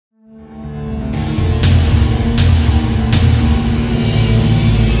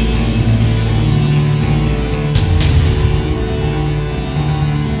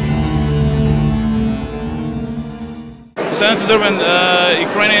Durbin,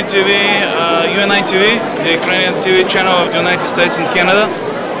 Ukrainian TV, UNI TV, the Ukrainian TV channel of the United States and Canada.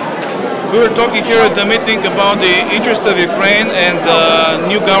 We were talking here at the meeting about the interest of Ukraine and the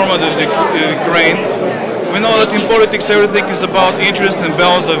new government of the Ukraine. We know that in politics everything is about interest and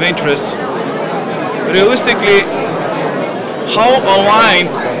balance of interests. Realistically, how aligned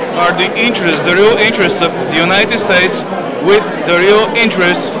are the interests, the real interests of the United States with the real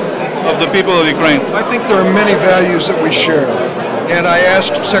interests of the people of Ukraine? I think there are many values that we share. And I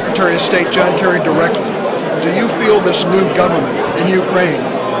asked Secretary of State John Kerry directly, do you feel this new government in Ukraine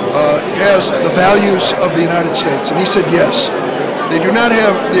has the values of the United States? And he said yes. They do not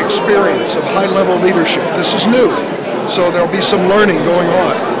have the experience of high-level leadership. This is new, so there will be some learning going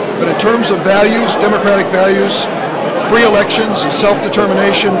on. But in terms of values, democratic values, free elections and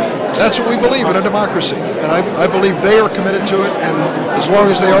self-determination, that's what we believe in a democracy. And I believe they are committed to it, and as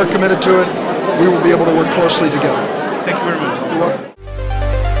long as they are committed to it, we will be able to work closely together.